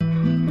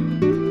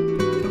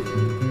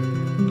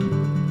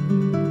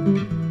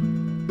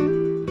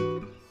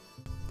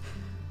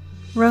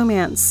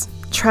Romance,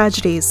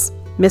 tragedies,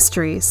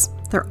 mysteries,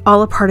 they're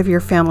all a part of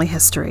your family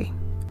history.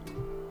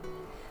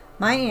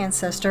 My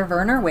ancestor,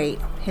 Werner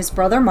Waite, his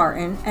brother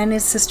Martin, and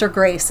his sister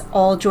Grace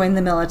all joined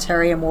the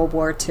military in World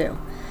War II.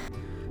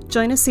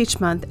 Join us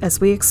each month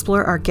as we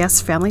explore our guests'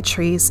 family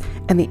trees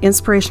and the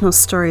inspirational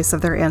stories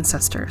of their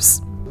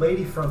ancestors. A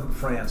lady from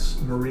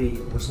France, Marie,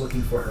 was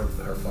looking for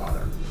her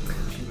father.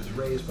 She was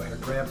raised by her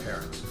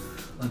grandparents.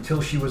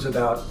 Until she was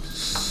about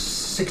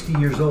 60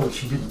 years old,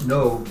 she didn't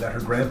know that her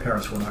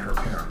grandparents were not her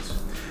parents.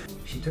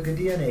 She took a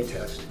DNA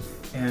test,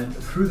 and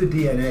through the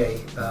DNA,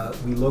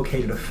 we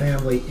located a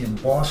family in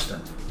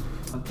Boston.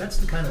 That's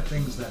the kind of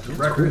things that the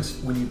records,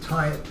 cool. When you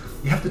tie it,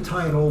 you have to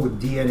tie it all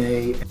with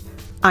DNA.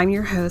 I'm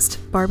your host,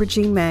 Barbara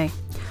Jean May.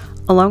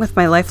 Along with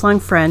my lifelong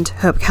friend,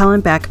 Hope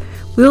Callan-Beck,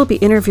 we will be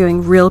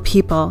interviewing real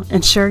people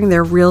and sharing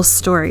their real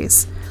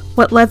stories.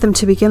 What led them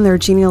to begin their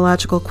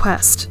genealogical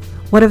quest?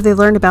 What have they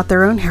learned about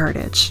their own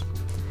heritage?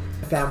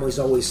 Family's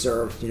always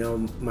served.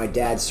 My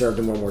dad served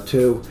in World War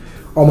II.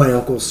 All my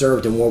uncles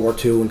served in World War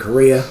II in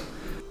Korea.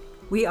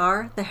 We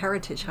are the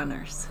Heritage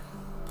Hunters.